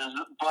matches,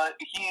 but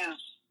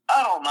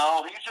I don't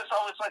know, he's just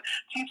always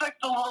he's like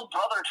the little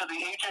brother to the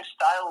AJ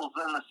Styles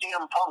and the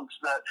CM Punks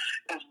that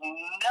is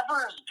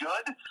never as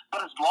good,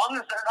 but as long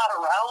as they're not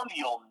around,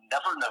 you'll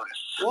never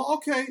notice. Well,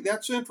 okay,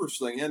 that's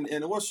interesting, and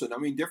listen,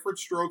 different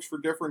strokes for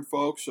different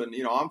folks, and,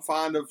 I'm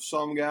fond of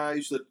some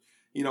guys that,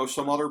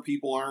 some other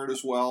people aren't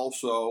as well,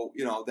 so,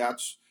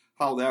 that's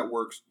how that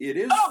works. It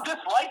is. I don't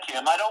dislike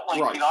him. I don't I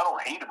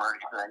don't hate him or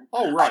anything.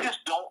 Oh, right. I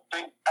just don't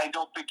think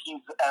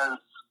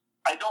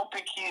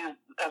he's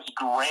as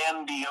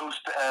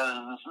grandiose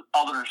as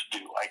others do,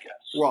 I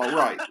guess. Well,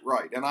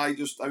 right. And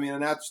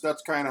and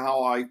that's kind of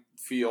how I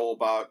feel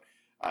about.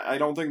 I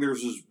don't think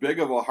there's as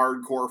big of a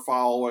hardcore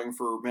following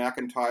for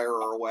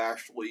McIntyre or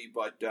Lashley,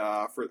 but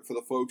for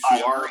the folks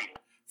who are.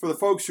 For the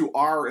folks who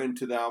are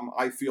into them,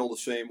 I feel the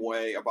same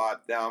way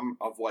about them,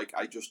 of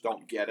I just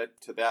don't get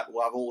it to that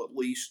level at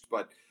least.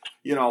 But,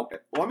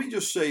 let me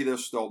just say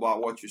this, though,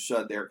 about what you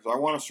said there, because I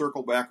want to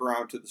circle back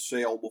around to the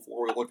sale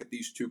before we look at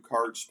these two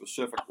cards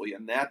specifically,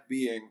 and that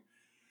being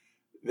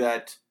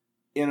that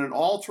in an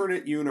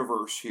alternate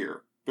universe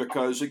here,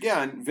 because,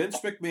 again, Vince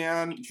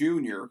McMahon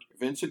Jr.,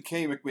 Vincent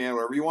K. McMahon,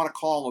 whatever you want to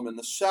call him, in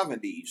the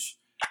 70s,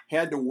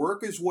 had to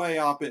work his way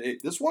up.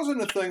 This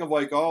wasn't a thing of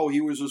he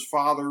was his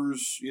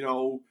father's,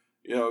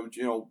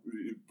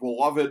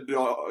 beloved,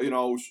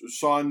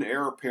 son,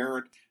 heir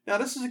apparent. Now,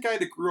 this is a guy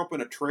that grew up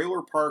in a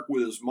trailer park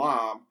with his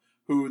mom,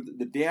 who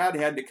the dad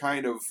had to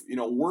kind of,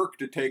 work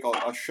to take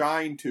a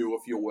shine to,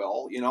 if you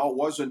will. It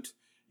wasn't,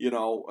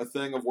 a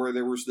thing of where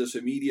there was this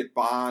immediate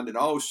bond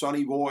and,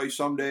 sonny boy,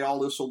 someday all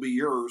this will be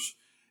yours.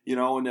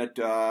 And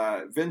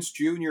that Vince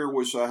Jr.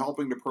 was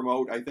helping to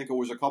promote, I think it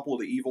was a couple of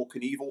the Evel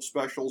Knievel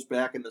specials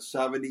back in the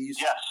 70s.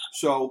 Yes.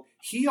 So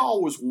he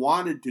always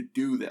wanted to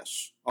do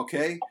this,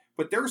 okay?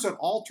 But there's an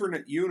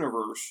alternate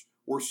universe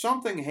where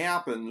something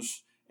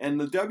happens and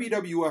the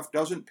WWF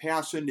doesn't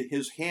pass into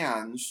his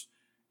hands,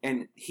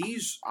 and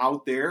he's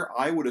out there,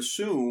 I would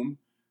assume,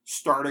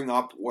 starting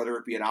up, whether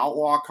it be an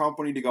outlaw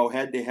company to go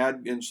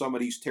head-to-head in some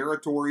of these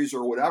territories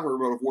or whatever,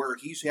 but where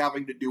he's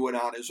having to do it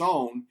on his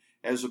own,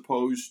 as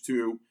opposed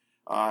to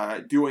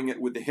doing it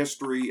with the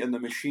history and the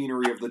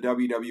machinery of the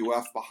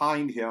WWF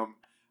behind him,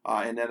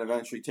 and then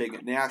eventually taking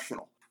it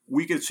national.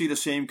 We could see the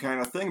same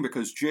kind of thing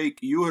because, Jake,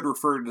 you had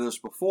referred to this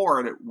before,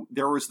 and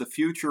there was the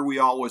future we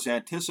always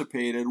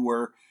anticipated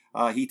where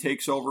he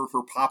takes over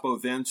for Papa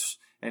Vince,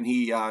 and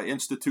he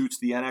institutes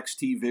the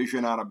NXT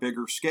vision on a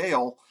bigger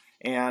scale,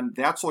 and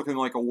that's looking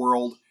like a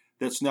world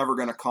that's never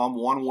going to come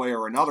one way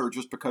or another,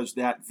 just because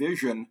that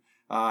vision,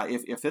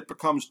 if it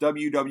becomes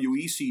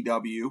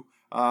WWECW,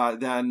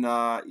 then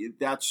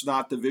that's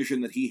not the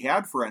vision that he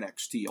had for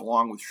NXT,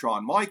 along with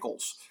Shawn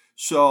Michaels.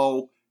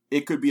 So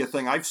it could be a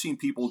thing. I've seen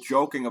people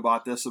joking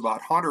about this,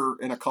 about Hunter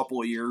in a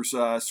couple of years,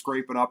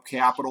 scraping up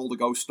capital to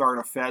go start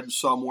a Fed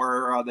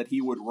somewhere that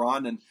he would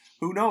run, and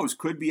who knows,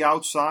 could be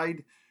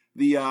outside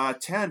the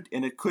tent,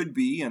 and it could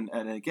be, and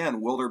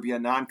again, will there be a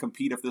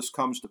non-compete if this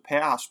comes to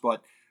pass,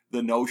 but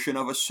the notion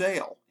of a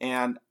sale.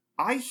 And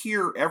I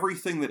hear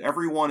everything that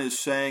everyone is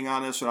saying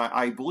on this, and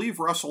I believe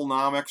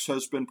WrestleNomics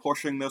has been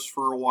pushing this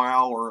for a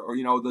while, or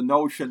the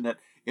notion that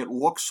it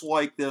looks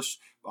like this.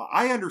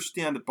 I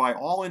understand that by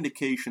all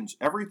indications,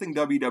 everything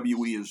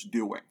WWE is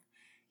doing,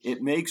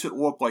 it makes it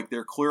look like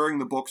they're clearing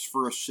the books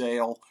for a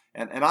sale.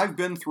 And I've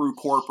been through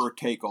corporate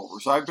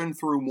takeovers. I've been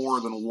through more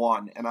than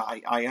one, and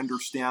I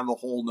understand the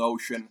whole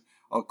notion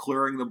of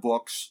clearing the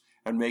books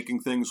and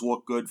making things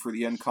look good for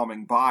the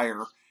incoming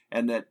buyer,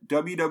 and that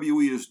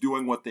WWE is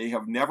doing what they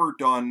have never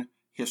done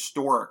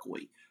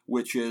historically,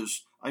 which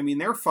is,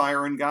 they're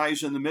firing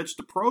guys in the midst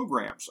of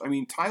programs.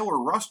 Tyler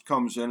Rust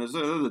comes in as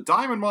the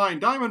Diamond Mine.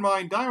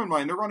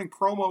 They're running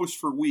promos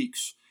for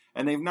weeks,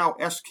 and they've now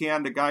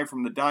S-canned a guy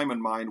from the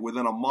Diamond Mine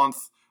within a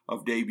month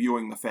of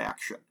debuting the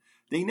faction.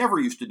 They never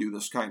used to do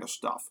this kind of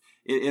stuff.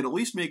 It at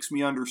least makes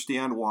me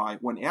understand why,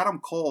 when Adam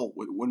Cole,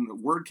 when the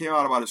word came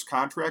out about his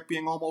contract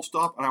being almost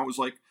up, and I was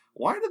like,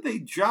 why did they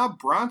job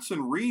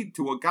Bronson Reed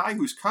to a guy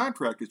whose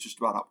contract is just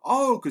about up?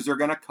 Oh, because they're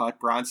going to cut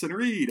Bronson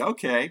Reed.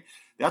 Okay.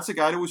 That's a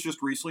guy that was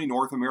just recently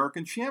North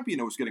American champion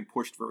who was getting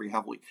pushed very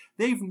heavily.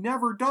 They've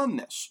never done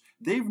this.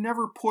 They've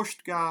never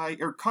pushed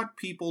cut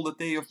people that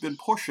they have been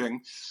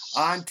pushing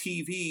on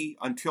TV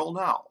until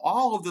now.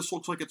 All of this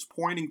looks like it's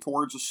pointing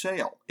towards a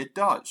sale. It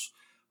does.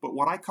 But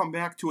what I come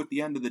back to at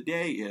the end of the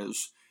day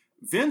is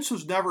Vince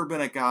has never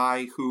been a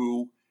guy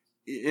who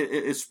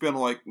it's been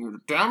like,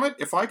 damn it,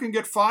 if I can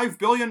get $5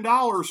 billion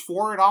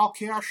for it, I'll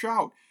cash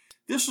out.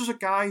 This is a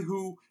guy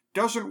who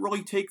doesn't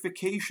really take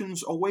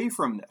vacations away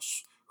from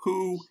this,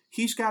 who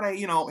he's got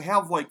to,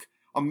 have like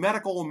a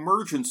medical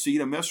emergency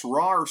to miss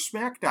Raw or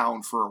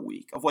SmackDown for a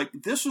week. Of like,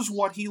 this is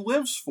what he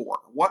lives for.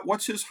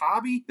 What's his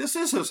hobby? This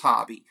is his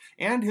hobby.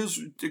 And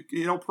his,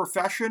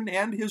 profession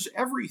and his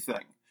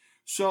everything.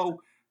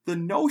 So the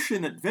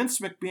notion that Vince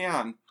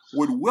McMahon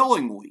would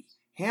willingly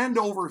hand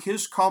over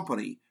his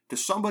company to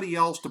somebody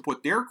else to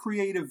put their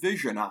creative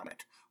vision on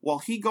it, while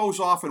he goes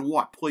off and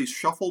plays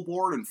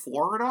shuffleboard in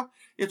Florida?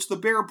 It's the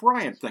Bear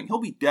Bryant thing.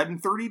 He'll be dead in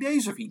 30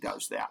 days if he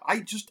does that.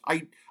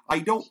 I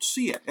don't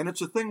see it. And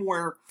it's a thing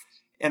where,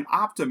 and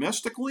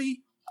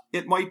optimistically,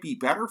 it might be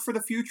better for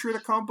the future of the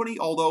company,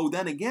 although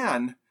then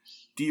again,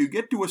 do you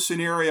get to a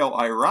scenario,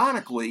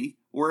 ironically,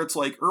 where it's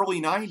like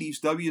early 90s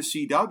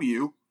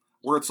WCW,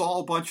 where it's all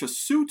a bunch of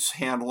suits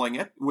handling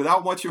it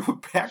without much of a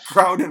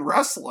background in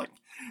wrestling?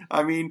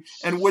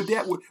 And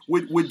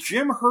would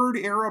Jim Herd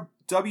era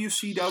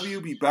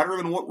WCW be better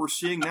than what we're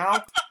seeing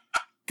now?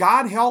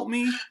 God help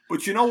me,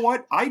 but you know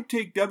what? I'd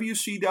take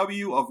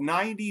WCW of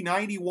 90,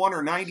 91,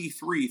 or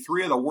 93,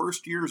 three of the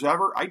worst years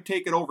ever. I'd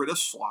take it over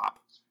this slop.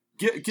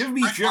 Give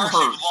me Rick Jim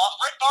Herd.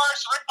 Rick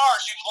Mars,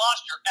 you've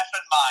lost your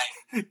effing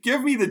mind.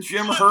 Give me the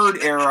Jim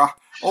Herd era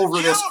over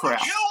this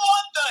crap. You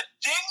want the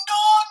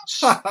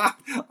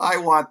ding-dongs? I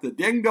want the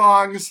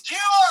ding-dongs. You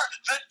are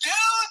the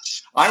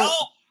dudes?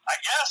 I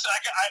guess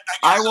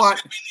I want.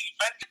 This could be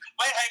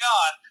wait, hang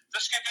on.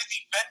 This could be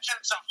the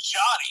vengeance of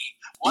Johnny.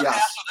 One half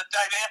of the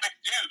dynamic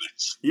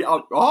dudes. Yeah.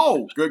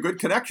 Oh, good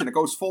connection. It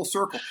goes full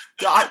circle.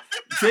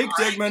 Jake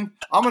Digman,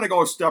 I'm going to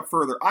go a step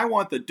further. I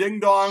want the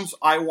ding-dongs.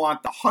 I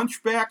want the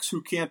hunchbacks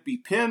who can't be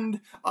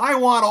pinned. I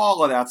want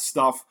all of that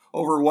stuff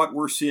over what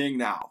we're seeing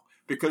now.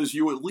 Because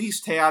you at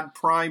least had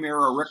Prime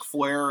Era Ric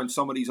Flair and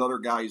some of these other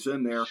guys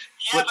in there.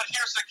 Yeah, but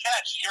here's the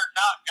catch. You're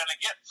not going to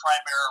get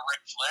Prime Era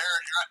Ric Flair,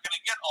 and you're not going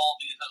to get all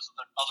these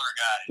other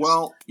guys.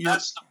 Well,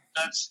 that's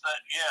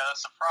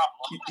the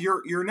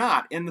problem. You're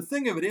not. And the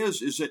thing of it is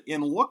that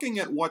in looking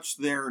at what's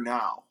there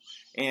now,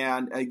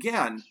 and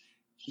again,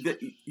 that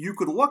you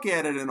could look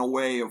at it in a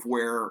way of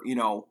where,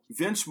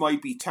 Vince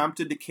might be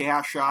tempted to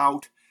cash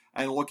out.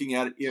 And looking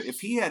at it,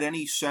 if he had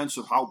any sense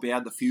of how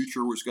bad the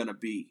future was going to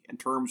be in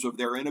terms of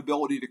their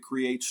inability to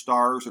create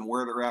stars and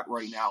where they're at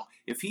right now,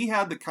 if he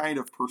had the kind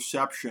of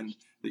perception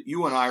that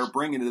you and I are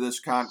bringing to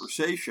this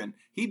conversation,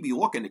 he'd be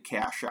looking to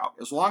cash out.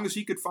 As long as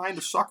he could find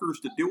the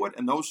suckers to do it,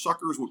 and those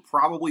suckers would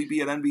probably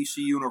be at NBC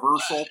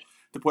Universal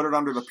to put it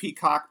under the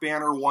Peacock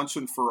banner once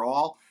and for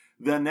all,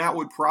 then that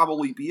would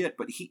probably be it.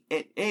 But he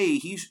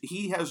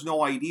has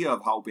no idea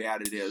of how bad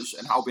it is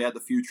and how bad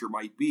the future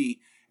might be,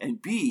 and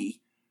B,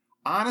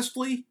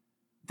 honestly,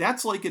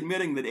 that's like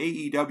admitting that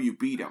AEW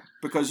beat him.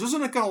 Because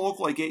isn't it going to look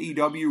like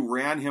AEW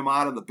ran him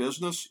out of the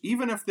business?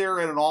 Even if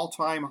they're at an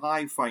all-time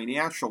high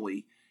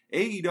financially,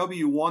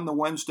 AEW won the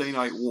Wednesday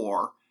Night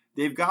War.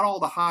 They've got all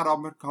the hot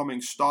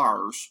up-and-coming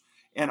stars.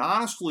 And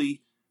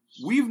honestly,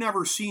 we've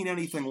never seen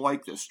anything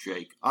like this,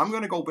 Jake. I'm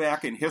going to go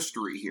back in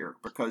history here,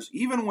 because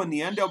even when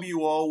the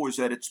NWO was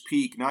at its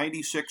peak,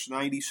 96,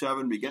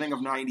 97, beginning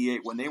of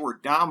 98, when they were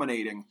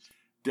dominating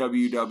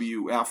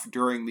WWF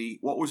during the,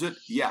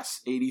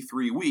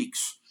 83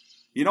 weeks,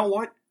 you know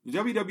what? The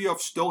WWF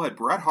still had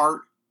Bret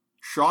Hart,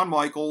 Shawn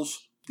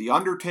Michaels, The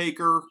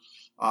Undertaker,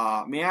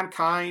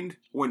 Mankind,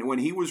 when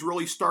he was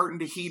really starting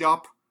to heat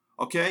up,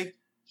 okay?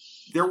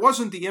 There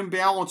wasn't the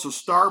imbalance of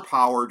star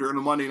power during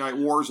the Monday Night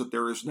Wars that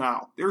there is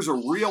now. There's a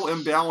real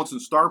imbalance in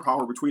star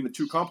power between the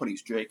two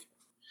companies, Jake.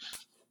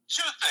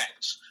 Two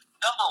things.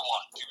 Number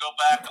one, to go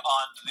back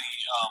on the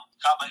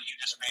comment you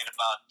just made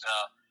about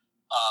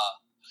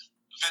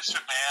Vince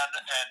McMahon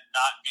and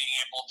not being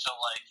able to,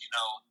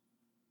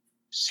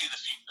 see the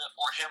future,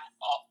 or him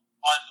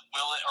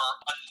unwilling or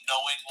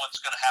unknowing what's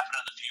going to happen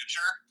in the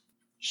future.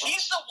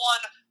 He's the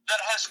one that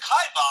has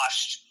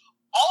kiboshed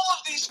all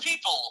of these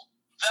people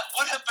that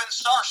would have been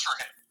stars for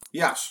him.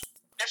 Yes.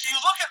 If you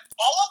look at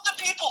all of the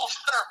people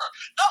that are,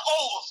 not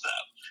all of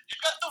them,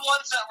 you've got the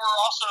ones that were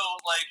also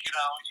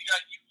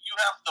you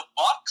have the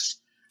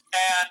Bucks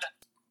and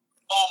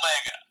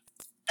Omega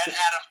and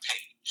Adam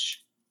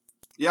Page.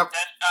 Yep.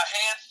 And a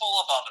handful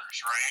of others,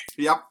 right?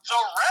 Yep.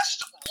 The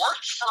rest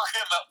worked for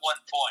him at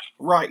one point.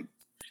 Right.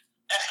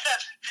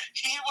 And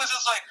he was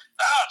just like,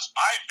 it's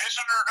my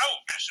vision or no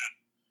vision.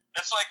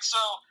 It's like, so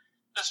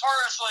as far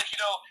as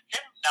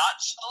him not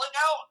selling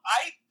out,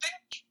 I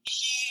think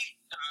he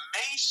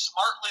may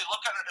smartly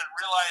look at it and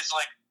realize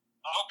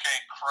okay,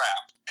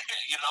 crap.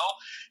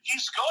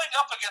 He's going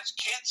up against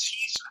kids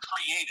he's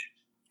created.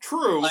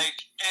 True.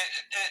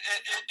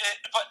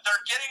 But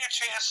they're getting a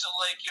chance to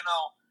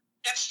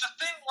it's the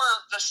thing where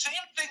the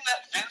same thing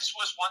that Vince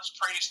was once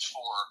praised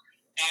for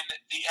in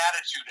the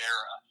Attitude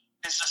Era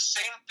is the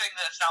same thing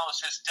that now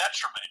is his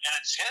detriment, and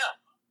it's him.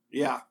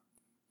 Yeah.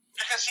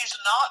 Because he's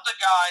not the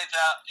guy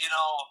that,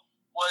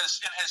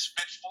 was in his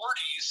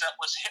mid-40s that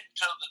was hip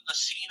to the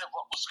scene of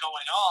what was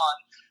going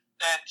on,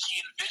 and he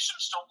envisioned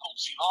Stone Cold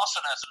Steve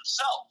Austin as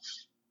himself.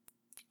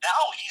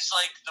 Now he's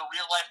like the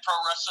real-life pro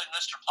wrestling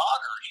Mr.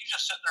 Potter. He's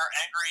just sitting there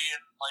angry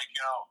and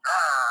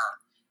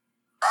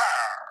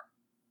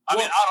I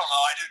mean, I don't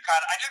know. I did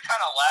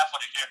kind of laugh when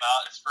he came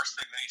out. It's the first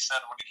thing that he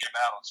said when he came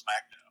out on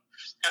SmackDown.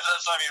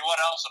 Because what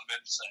else would have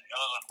been to say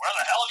other than "Where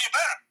the hell have you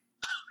been?"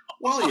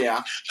 Well,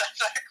 yeah.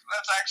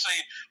 That's actually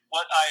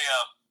what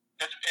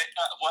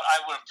what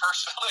I would have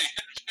personally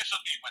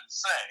envisioned he would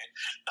say.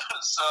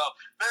 So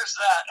there's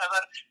that. And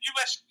then you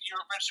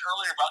mentioned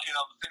earlier about the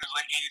thing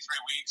was 83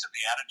 weeks in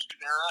the Attitude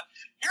Era.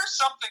 Here's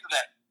something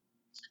that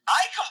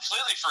I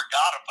completely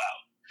forgot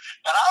about,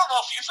 and I don't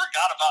know if you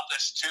forgot about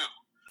this too,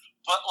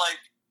 but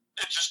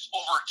it just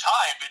over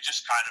time it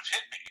just kind of hit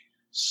me.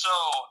 So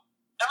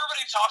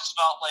everybody talks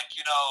about the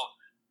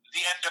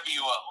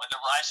NWO and the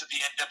rise of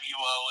the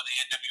NWO and the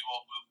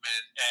NWO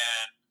movement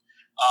and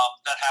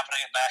that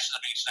happening at Bash of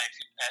the Beach 96,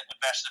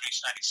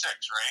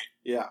 right?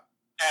 Yeah.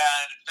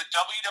 And the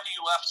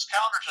WWF's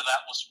counter to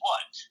that was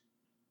what?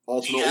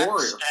 Ultimate DX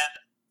Warrior. And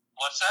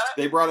what's that?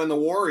 They brought in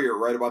the Warrior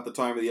right about the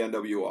time of the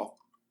NWO.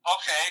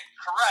 Okay,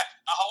 correct.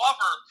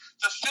 However,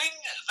 the thing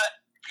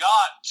that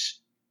got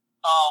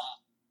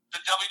the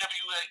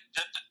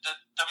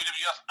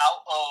WWF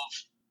out of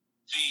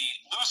the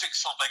losing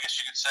slump, I guess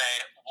you could say,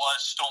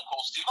 was Stone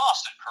Cold Steve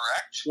Austin,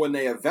 correct? When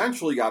they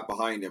eventually got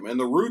behind him. And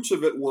the roots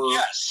of it were,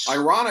 yes,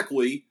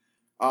 ironically,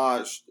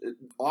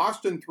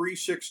 Austin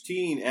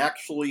 3:16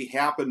 actually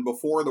happened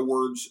before the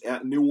words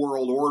New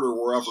World Order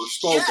were ever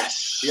spoken.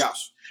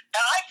 Yes.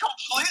 And I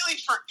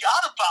completely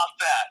forgot about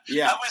that.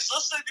 Yeah. I was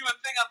listening to a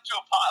thing up to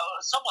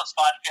someone's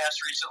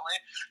podcast recently,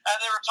 and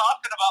they were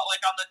talking about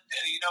on the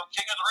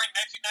King of the Ring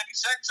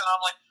 1996, and I'm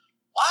like,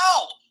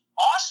 wow,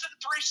 Austin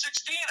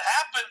 3:16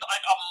 happened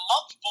a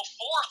month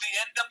before the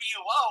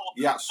NWO.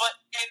 Yes. But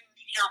in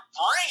your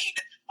brain,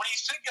 when you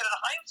think it in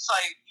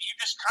hindsight, you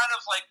just kind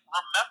of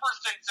remember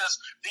things as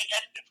the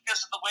end,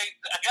 because of the way,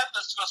 again,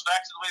 this goes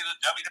back to the way the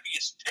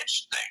WWE has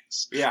pitched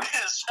things. Yeah.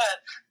 Is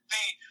that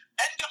the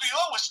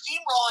NWO was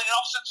steamrolling and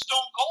all of a sudden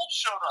Stone Cold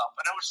showed up.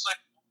 And it was like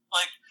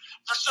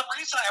for some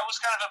reason I always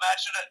kind of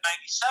imagined it at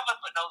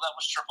 97, but no, that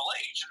was Triple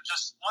H. And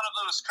just one of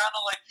those kind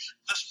of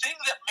the thing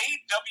that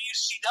made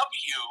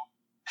WCW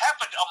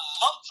happened a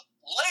month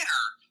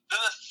later than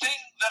the thing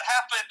that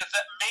happened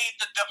that made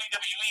the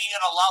WWE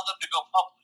and allowed them to go public.